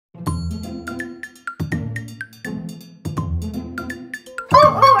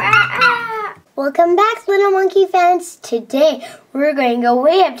Welcome back, little monkey fans. Today we're going to go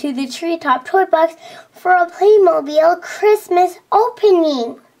way up to the treetop toy box for a Playmobil Christmas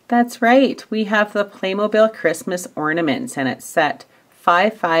opening. That's right. We have the Playmobil Christmas Ornaments and it's set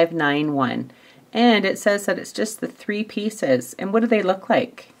 5591. And it says that it's just the 3 pieces. And what do they look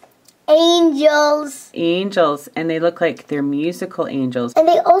like? Angels. Angels. And they look like they're musical angels. And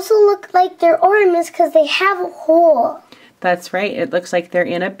they also look like they're ornaments because they have a hole. That's right. It looks like they're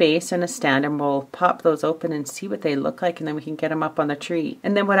in a base and a stand, and we'll pop those open and see what they look like, and then we can get them up on the tree.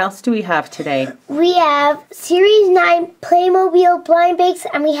 And then what else do we have today? We have Series 9 Playmobil blind bags,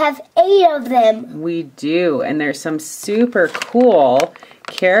 and we have 8 of them. We do, and there's some super cool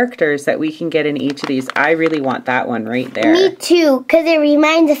characters that we can get in each of these. I really want that one right there. Me too, because it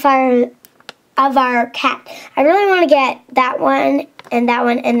reminds us of our cat. I really want to get that one, and that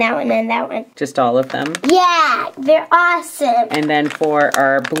one, and that one, and that one. Just all of them? Yeah, they're awesome. And then for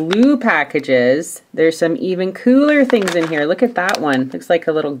our blue packages, there's some even cooler things in here. Look at that one. Looks like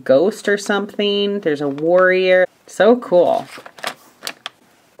a little ghost or something. There's a warrior. So cool.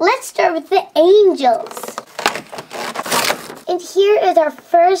 Let's start with the angels. And here is our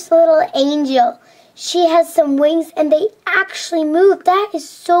first little angel. She has some wings and they actually move. That is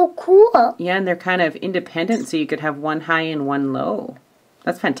so cool. Yeah, and they're kind of independent, so you could have one high and one low.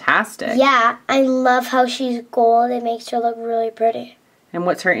 That's fantastic. Yeah, I love how she's gold. It makes her look really pretty. And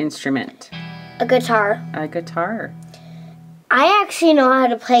what's her instrument? A guitar. A guitar. I actually know how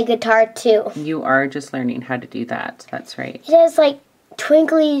to play guitar too. You are just learning how to do that. That's right. It has like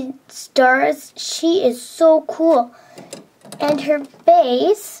twinkly stars. She is so cool. And her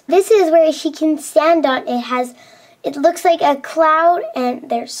base, this is where she can stand on. It looks like a cloud and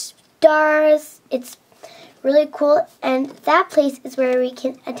there's stars. It's really cool. And that place is where we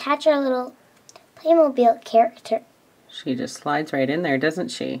can attach our little Playmobil character. She just slides right in there, doesn't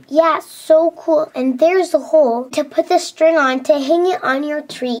she? Yeah, so cool. And there's the hole to put the string on to hang it on your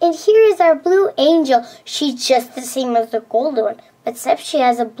tree. And here is our blue angel. She's just the same as the gold one, except she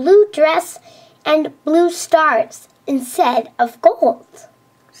has a blue dress and blue stars instead of gold.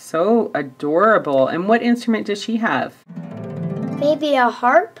 So adorable. And what instrument does she have? Maybe a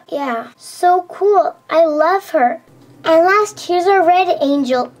harp? Yeah. So cool. I love her. And last, here's our red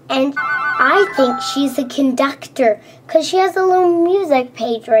angel. And I think she's a conductor because she has a little music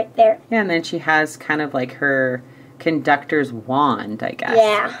page right there. Yeah, and then she has kind of like her conductor's wand, I guess.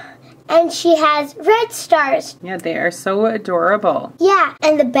 Yeah. And she has red stars. Yeah, they are so adorable. Yeah,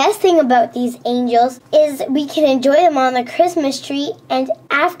 and the best thing about these angels is we can enjoy them on the Christmas tree, and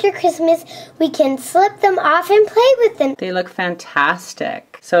after Christmas, we can slip them off and play with them. They look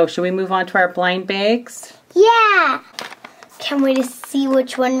fantastic. So, should we move on to our blind bags? Yeah! Can't wait to see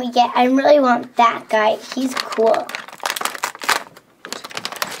which one we get. I really want that guy. He's cool.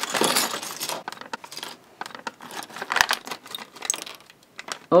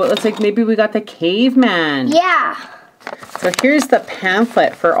 Oh, it looks like maybe we got the caveman. Yeah. So here's the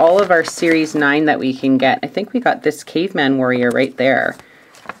pamphlet for all of our Series 9 that we can get. I think we got this caveman warrior right there.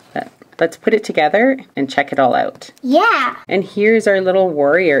 Let's put it together and check it all out. Yeah. And here's our little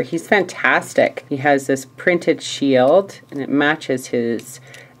warrior. He's fantastic. He has this printed shield and it matches his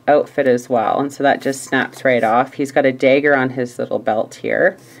outfit as well. And so that just snaps right off. He's got a dagger on his little belt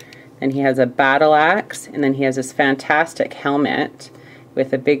here. And he has a battle axe. And then he has this fantastic helmet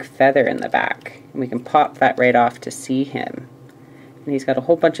with a big feather in the back. And we can pop that right off to see him. And he's got a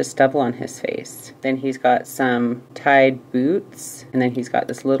whole bunch of stubble on his face. Then he's got some tied boots. And then he's got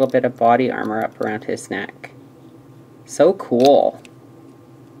this little bit of body armor up around his neck. So cool.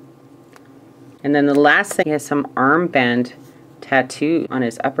 And then the last thing, he has some armband tattoo on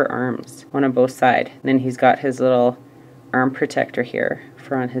his upper arms. One on both sides. And then he's got his little arm protector here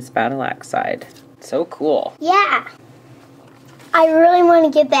for on his battle axe side. So cool. Yeah. I really want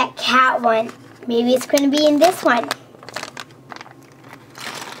to get that cat one. Maybe it's going to be in this one.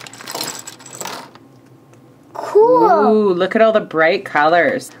 Cool. Ooh, look at all the bright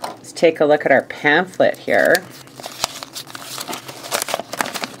colors. Let's take a look at our pamphlet here.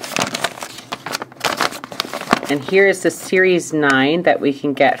 And here is the Series 9 that we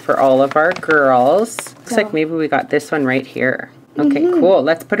can get for all of our girls. Looks like maybe we got this one right here. Okay, cool.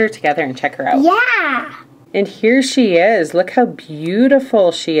 Let's put her together and check her out. Yeah. And here she is. Look how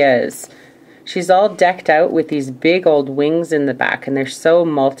beautiful she is. She's all decked out with these big old wings in the back, and they're so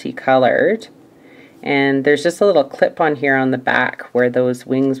multicolored. And there's just a little clip on here on the back where those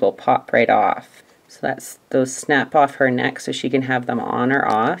wings will pop right off. So those snap off her neck so she can have them on or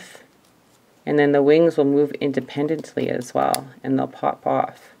off. And then the wings will move independently as well, and they'll pop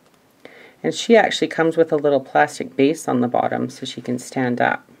off. And she actually comes with a little plastic base on the bottom so she can stand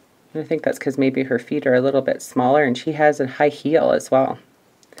up. I think that's because maybe her feet are a little bit smaller, and she has a high heel as well.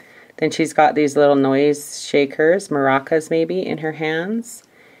 Then she's got these little noise shakers, maracas maybe, in her hands.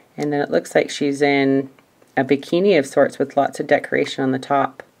 And then it looks like she's in a bikini of sorts with lots of decoration on the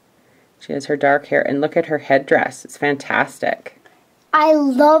top. She has her dark hair, and look at her headdress. It's fantastic. I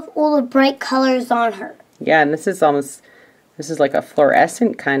love all the bright colors on her. Yeah, and this is like a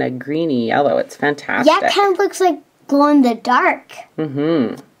fluorescent kind of greeny yellow. It's fantastic. Yeah, it kind of looks like glow in the dark.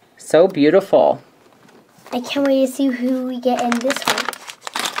 Mm-hmm. So beautiful. I can't wait to see who we get in this one.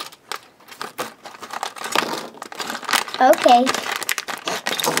 Okay.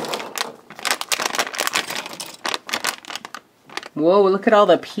 Whoa, look at all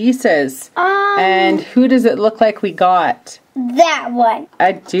the pieces. And who does it look like we got? That one.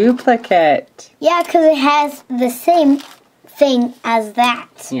 A duplicate. Yeah, because it has the same thing as that.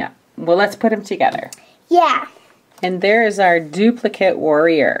 Yeah. Well, let's put them together. Yeah. And there is our duplicate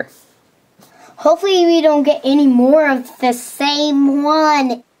warrior. Hopefully we don't get any more of the same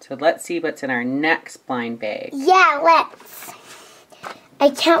one. So let's see what's in our next blind bag. Yeah, let's. I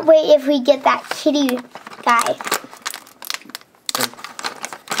can't wait if we get that kitty guy.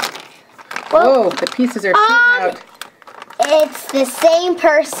 Whoa, the pieces are shooting out. It's the same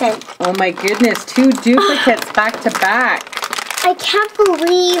person. Oh my goodness, 2 duplicates back to back. I can't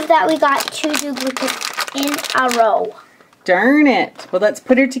believe that we got 2 duplicates in a row. Darn it. Well, let's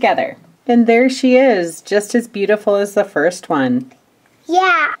put her together. And there she is, just as beautiful as the first one.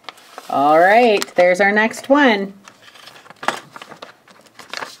 Yeah. All right, there's our next one.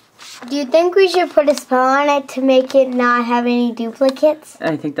 Do you think we should put a spell on it to make it not have any duplicates?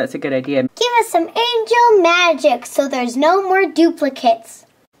 I think that's a good idea. Give us some angel magic so there's no more duplicates.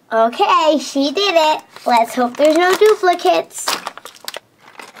 Okay, she did it. Let's hope there's no duplicates.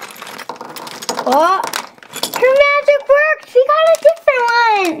 Oh, her magic worked. We got a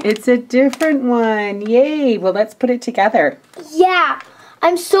different one. It's a different one. Yay. Well, let's put it together. Yeah,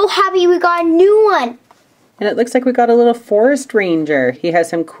 I'm so happy we got a new one. And it looks like we got a little forest ranger. He has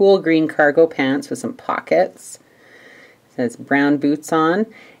some cool green cargo pants with some pockets. It says brown boots on.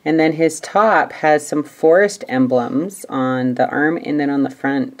 And then his top has some forest emblems on the arm and then on the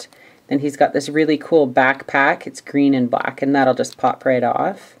front. Then he's got this really cool backpack. It's green and black, and that'll just pop right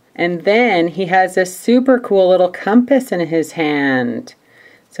off. And then he has this super cool little compass in his hand.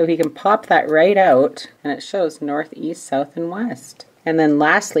 So he can pop that right out, and it shows north, east, south, and west. And then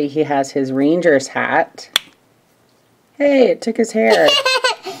lastly, he has his ranger's hat. Hey, it took his hair.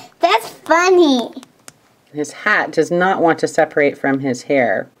 That's funny. His hat does not want to separate from his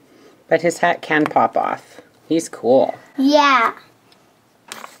hair, but his hat can pop off. He's cool. Yeah.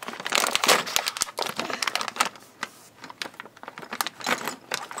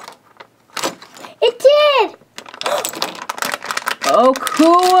 It did! Oh,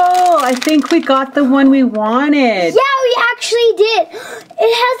 cool! I think we got the one we wanted. Yeah, we actually did.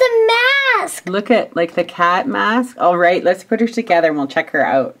 It has a mask. Look at, like, the cat mask. All right, let's put her together and we'll check her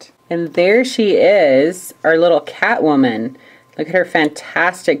out. And there she is, our little Catwoman. Look at her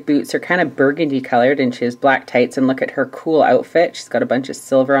fantastic boots. They're kind of burgundy colored, and she has black tights. And look at her cool outfit. She's got a bunch of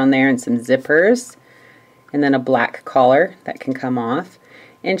silver on there and some zippers. And then a black collar that can come off.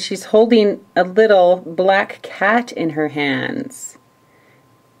 And she's holding a little black cat in her hands.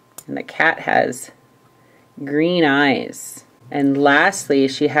 And the cat has green eyes. And lastly,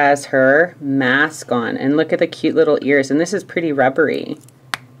 she has her mask on. And look at the cute little ears. And this is pretty rubbery.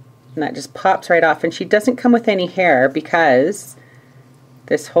 And that just pops right off. And she doesn't come with any hair because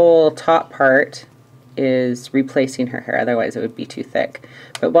this whole top part is replacing her hair. Otherwise, it would be too thick.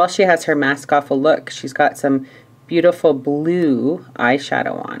 But while she has her mask off, look, she's got some beautiful blue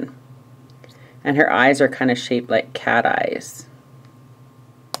eyeshadow on. And her eyes are kind of shaped like cat eyes.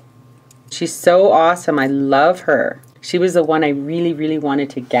 She's so awesome. I love her. She was the one I really, really wanted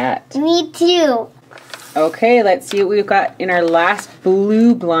to get. Me too. Okay, let's see what we've got in our last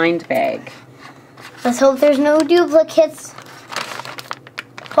blue blind bag. Let's hope there's no duplicates.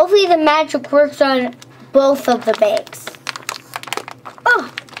 Hopefully the magic works on both of the bags.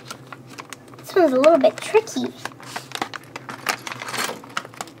 Oh, this one's a little bit tricky.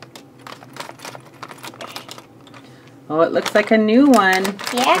 Oh, it looks like a new one.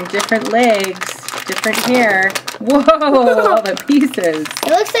 Yeah. And different legs, different hair. Whoa, all the pieces. It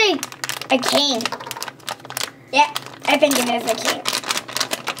looks like a cane. Yeah, I think it is a cane.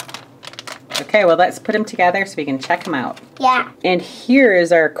 Okay, well, let's put them together so we can check them out. Yeah. And here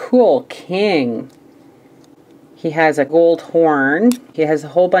is our cool king. He has a gold horn. He has a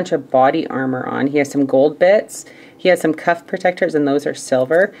whole bunch of body armor on. He has some gold bits. He has some cuff protectors, and those are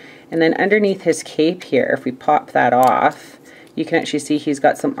silver. And then underneath his cape here, if we pop that off, You can actually see he's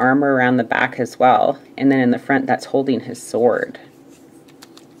got some armor around the back as well. And then in the front, that's holding his sword.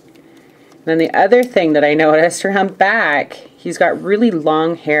 And then the other thing that I noticed around back, he's got really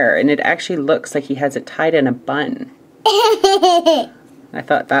long hair, and it actually looks like he has it tied in a bun. I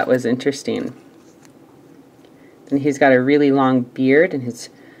thought that was interesting. And he's got a really long beard and his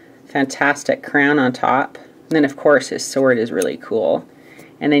fantastic crown on top. And then, of course, his sword is really cool.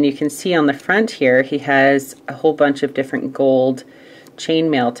 And then you can see on the front here, he has a whole bunch of different gold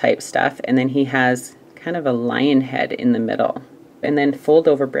chainmail type stuff. And then he has kind of a lion head in the middle. And then fold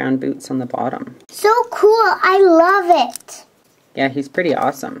over brown boots on the bottom. So cool. I love it. Yeah, he's pretty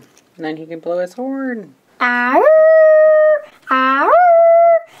awesome. And then he can blow his horn. Arr, arr.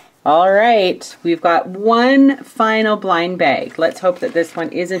 All right, we've got one final blind bag. Let's hope that this one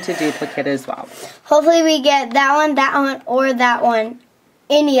isn't a duplicate as well. Hopefully we get that one, or that one.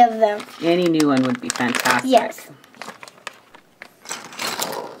 Any of them. Any new one would be fantastic. Yes.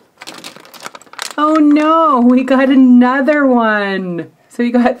 Oh no, we got another one. So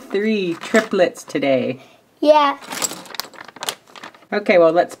we got 3 triplets today. Yeah. Okay,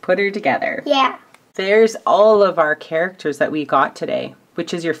 well, let's put her together. Yeah. There's all of our characters that we got today.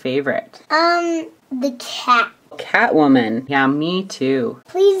 Which is your favorite? The cat. Catwoman. Yeah, me too.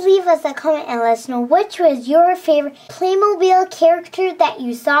 Please leave us a comment and let us know which was your favorite Playmobil character that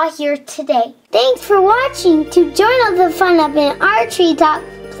you saw here today. Thanks for watching. To join all the fun up in our tree top,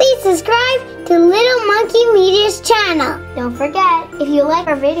 please subscribe to Little Monkey Media's channel. Don't forget, if you like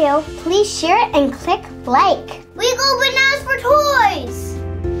our video, please share it and click like. We go bananas for toys!